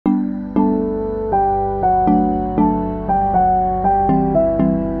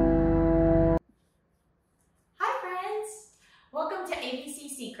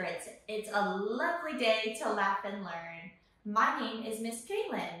lovely day to laugh and learn. My name is Miss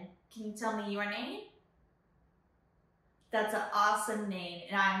Kaylin. Can you tell me your name? That's an awesome name,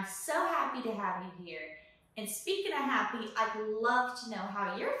 and I'm so happy to have you here. And speaking of happy, I'd love to know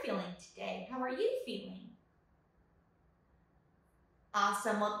how you're feeling today. How are you feeling?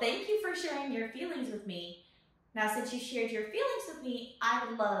 Awesome. Well, thank you for sharing your feelings with me. Now, since you shared your feelings with me, I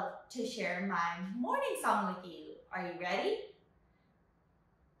would love to share my morning song with you. Are you ready?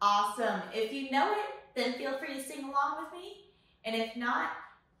 Awesome. If you know it, then feel free to sing along with me. And if not,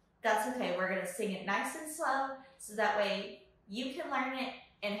 that's okay. We're going to sing it nice and slow so that way you can learn it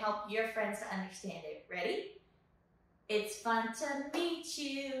and help your friends to understand it. Ready? It's fun to meet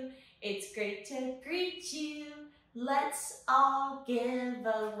you. It's great to greet you. Let's all give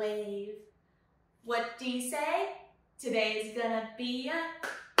a wave. What do you say? Today's gonna be a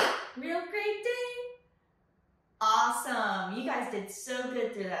real great day. Awesome. You guys did so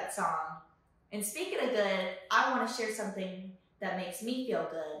good through that song. And speaking of good, I want to share something that makes me feel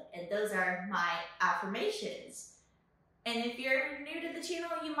good, and those are my affirmations. And if you're new to the channel,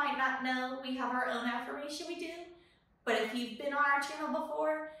 you might not know we have our own affirmation we do. But if you've been on our channel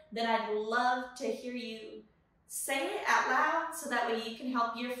before, then I'd love to hear you say it out loud so that way you can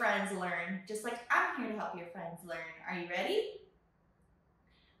help your friends learn, just like I'm here to help your friends learn. Are you ready?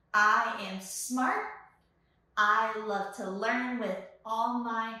 I am smart. I love to learn with all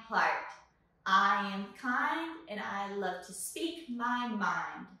my heart. I am kind and I love to speak my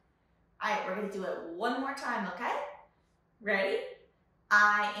mind. All right, we're gonna do it one more time, okay? Ready?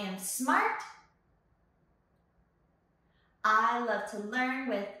 I am smart. I love to learn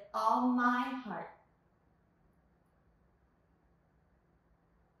with all my heart.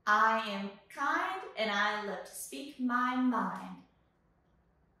 I am kind and I love to speak my mind.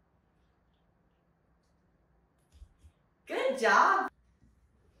 Good job.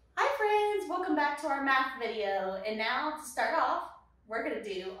 Hi friends, welcome back to our math video. And now to start off, we're gonna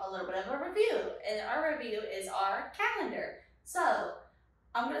do a little bit of a review. And our review is our calendar. So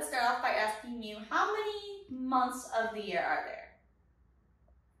I'm gonna start off by asking you, how many months of the year are there?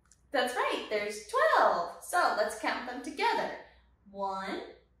 That's right, there's 12. So let's count them together. 1,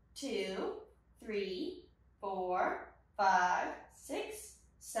 2, 3, 4, 5, 6,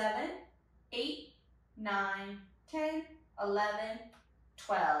 7, 8, 9, 10, 11,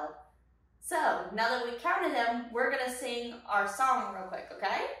 12. So now that we counted them, we're gonna sing our song real quick,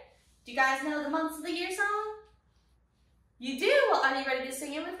 okay? Do you guys know the months of the year song? You do? Well, are you ready to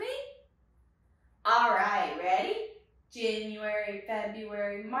sing it with me? All right, ready? January,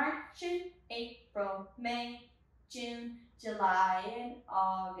 February, March, and April, May, June, July, and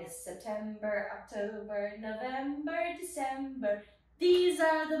August, September, October, November, December. These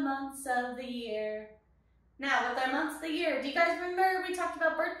are the months of the year. Now, with our months of the year, do you guys remember we talked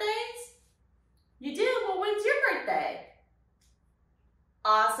about birthdays? You do? Well, when's your birthday?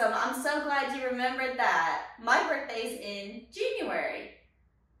 Awesome. I'm so glad you remembered that. My birthday's in January.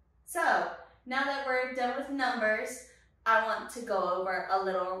 So, now that we're done with numbers, I want to go over a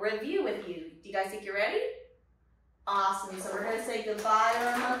little review with you. Do you guys think you're ready? Awesome. So we're going to say goodbye to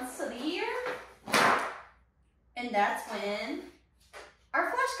our months of the year. And that's when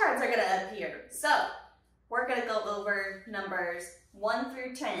our flashcards are going to appear. So, we're going to go over numbers 1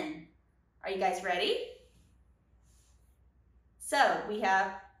 through 10. Are you guys ready? So, we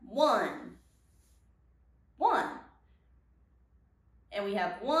have 1. And we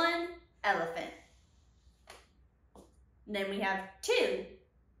have 1 elephant. And then we have 2.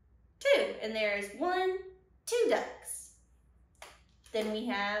 And there's 2 ducks. Then we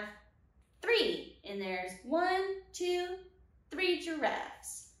have 3. And there's 1, 2, 3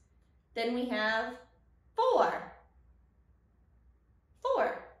 giraffes. Then we have 4.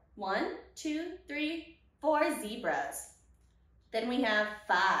 1, 2, 3, 4 zebras. Then we have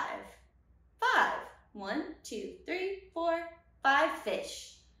 5. 1, 2, 3, 4, 5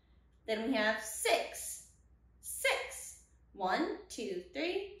 fish. Then we have 6. 1, 2,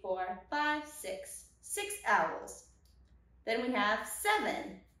 3, 4, 5, 6. 6 owls. Then we have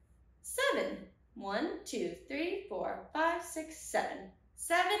 7. 1, 2, 3, 4, 5, 6, 7.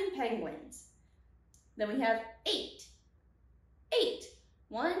 7 penguins. Then we have 8.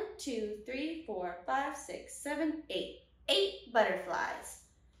 1, 2, 3, 4, 5, 6, 7, 8. 8 butterflies.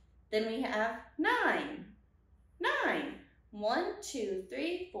 Then we have 9. 1, 2,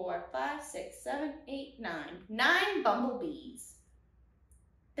 3, 4, 5, 6, 7, 8, 9. 9 bumblebees.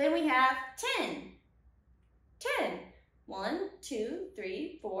 Then we have 10. 1, 2,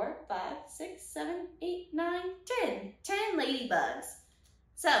 3, 4, 5, 6, 7, 8, 9, 10. 10 ladybugs.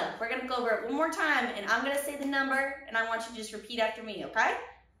 So we're gonna go over it one more time, and I'm gonna say the number, and I want you to just repeat after me, okay?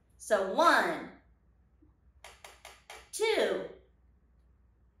 So 1, 2,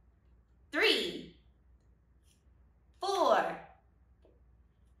 3, 4,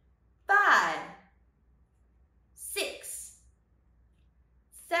 5, 6,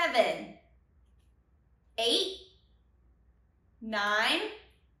 7, 8, 9,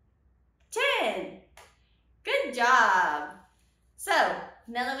 10. Good job. So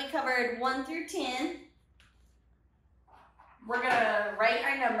now that we covered 1 through 10, we're gonna write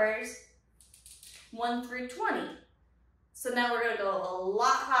our numbers 1 through 20. So now we're gonna go a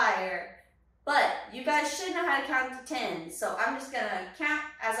lot higher, but you guys should know how to count to 10. So I'm just gonna count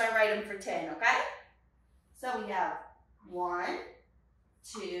as I write them for 10, okay? So we have 1,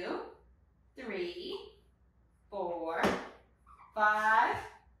 2, 3, 4, 5,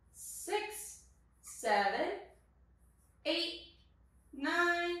 6, 7, 8,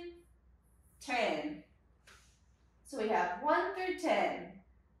 9, 10. So we have 1 through 10.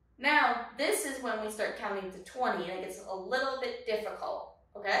 Now, this is when we start counting to 20 and it gets a little bit difficult,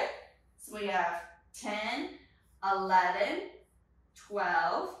 okay? So we have 10, 11,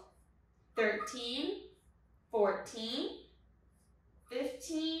 12, 13, 14,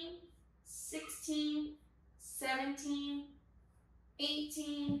 15, 16, 17,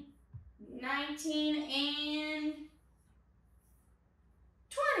 18, 19, and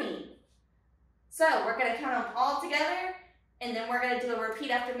 20. So we're going to count them all together, and then we're going to do a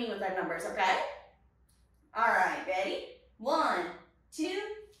repeat after me with our numbers, okay? All right, ready? 1, 2,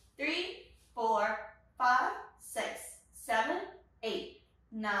 3, 4, 5, 6, 7, 8,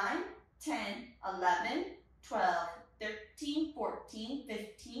 9, 10, 11, 12, 13, 14,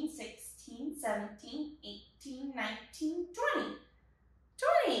 15, 16, 17, 18, 19, 20.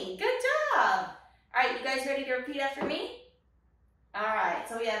 20, good job. All right, you guys ready to repeat after me? All right,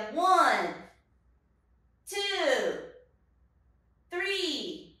 so we have 1, 2,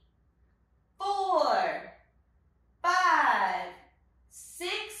 3, 4, 5,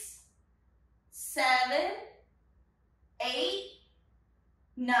 6, 7, 8,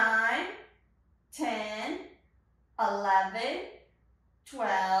 9, 10, 11,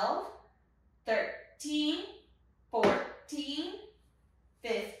 12, 13, 14,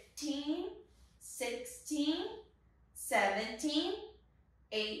 15, 16, 17,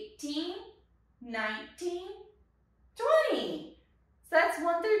 18, 19, 20. So that's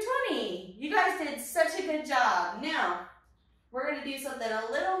 1 through 20. You guys did such a good job. Now, we're going to do something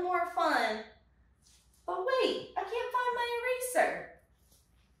a little more fun. But wait, I can't find my eraser.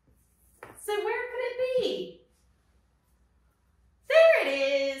 So where could it be? There it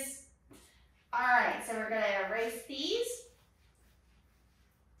is. All right, so we're going to erase these.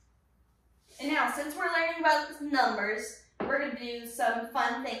 And now, since we're learning about numbers, we're going to do some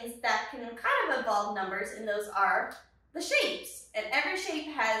fun things that can kind of involve numbers, and those are the shapes. And every shape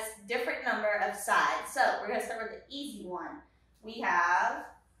has different number of sides. So we're going to start with the easy one. We have,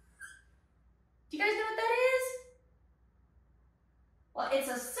 do you guys know what that is? Well, it's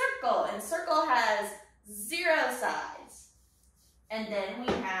a circle, and circle has 0 sides. And then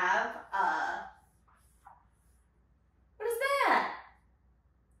we have, what is that?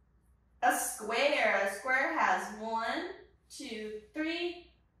 A square. A square has 1, 2,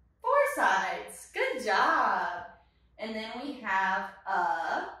 3, 4 sides. Good job. And then we have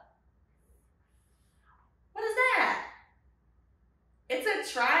what is that? It's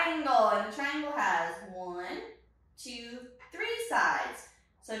a triangle, and a triangle has 1, 2, 3 sides.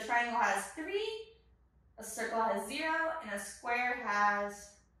 So a triangle has 3, a circle has 0, and a square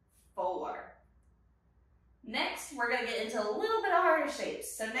has 4. Next, we're going to get into a little bit of harder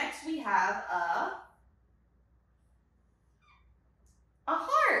shapes. So next we have a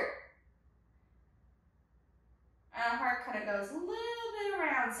heart. And a heart kind of goes a little bit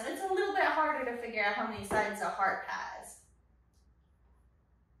around, so it's a little bit harder to figure out how many sides a heart has.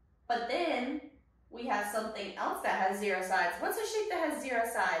 But then we have something else that has 0 sides. What's a shape that has 0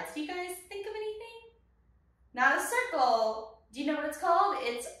 sides? Do you guys think of anything? Not a circle. Do you know what it's called?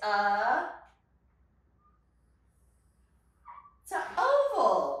 It's an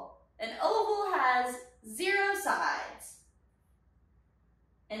oval. An oval has 0 sides.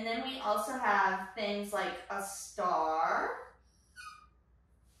 And then we also have things like a star.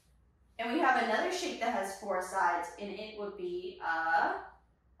 And we have another shape that has 4 sides, and it would be a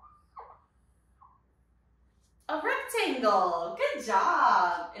rectangle. Good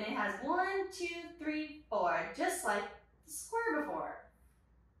job. And it has 1, 2, 3, 4, just like the square before.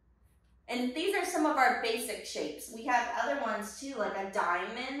 And these are some of our basic shapes. We have other ones too, like a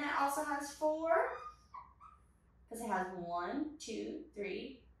diamond that also has 4. Because it has 1, 2,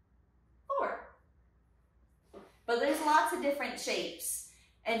 3, 4. But there's lots of different shapes.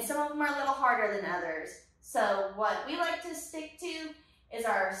 And some of them are a little harder than others. So what we like to stick to is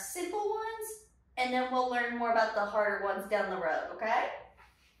our simple ones, and then we'll learn more about the harder ones down the road, okay?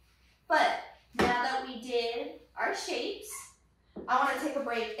 But now that we did our shapes, I want to take a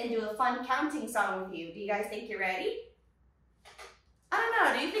break and do a fun counting song with you. Do you guys think you're ready? I don't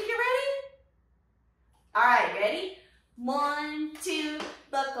know, do you think you're ready? All right, ready? 1, 2,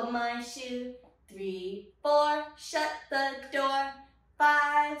 buckle my shoe. 3, 4, shut the door.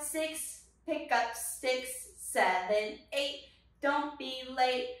 5, 6, pick up sticks. 7, 8, don't be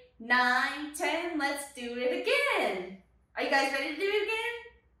late. 9, 10, let's do it again. Are you guys ready to do it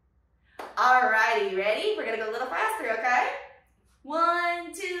again? Alrighty, ready? We're gonna go a little faster, okay?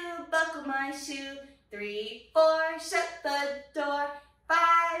 1, 2, buckle my shoe. 3, 4, shut the door.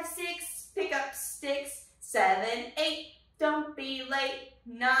 5, 6, pick up sticks. 7, 8, don't be late.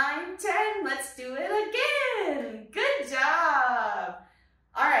 9, 10, let's do it again. Good job.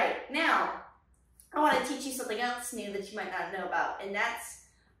 All right, now I want to teach you something else new that you might not know about, and that's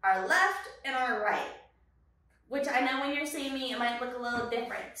our left and our right, which I know when you're seeing me, it might look a little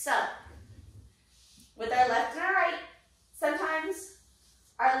different. So with our left and our right, sometimes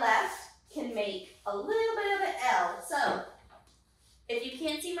our left can make a little bit of an L. So if you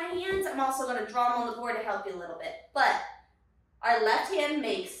can't see my hands, I'm also going to draw them on the board to help you a little bit. But our left hand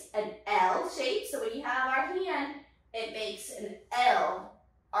makes an L shape. So when you have our hand, it makes an L.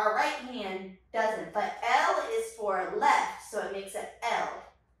 Our right hand doesn't. But L is for left, so it makes an L.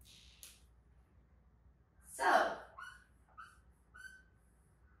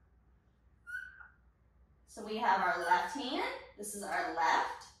 So we have our left hand. This is our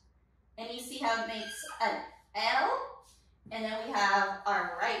left. And you see how it makes an L? And then we have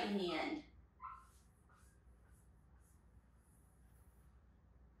our right hand.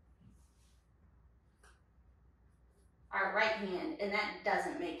 Our right hand, and that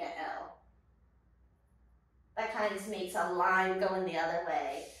doesn't make an L. That kind of just makes a line going the other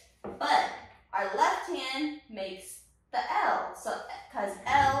way. But our left hand makes the L, so because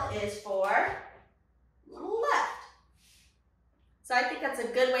L is for left. So I think that's a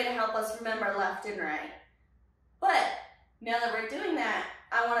good way to help us remember left and right. But now that we're doing that,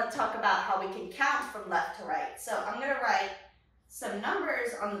 I want to talk about how we can count from left to right. So I'm going to write some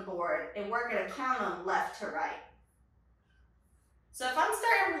numbers on the board, and we're going to count them left to right. So if I'm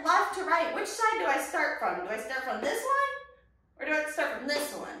starting from left to right, which side do I start from? Do I start from this one, or do I start from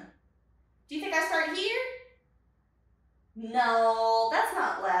this one? Do you think I start here? No, that's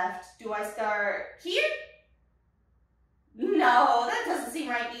not left. Do I start here? No, that doesn't seem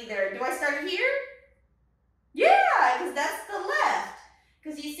right either. Do I start here? Yeah, because that's the left.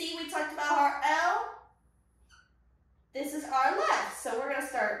 Because you see, we talked about our L. This is our left, so we're going to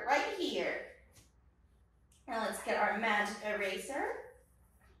start right here. Now let's get our magic eraser.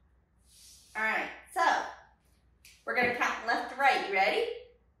 All right, so we're going to count left to right. You ready?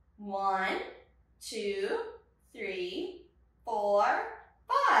 1, 2, 3, 4,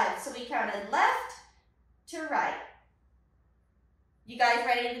 5. So we counted left to right. You guys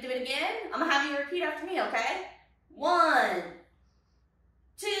ready to do it again? I'm going to have you repeat after me, okay? 1,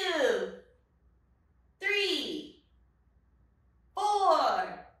 2, 3,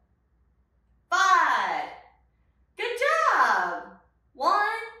 4, 5. Good job. 1,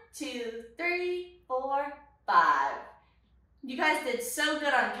 2, 3, 4, 5. You guys did so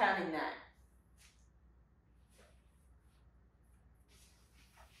good on counting that.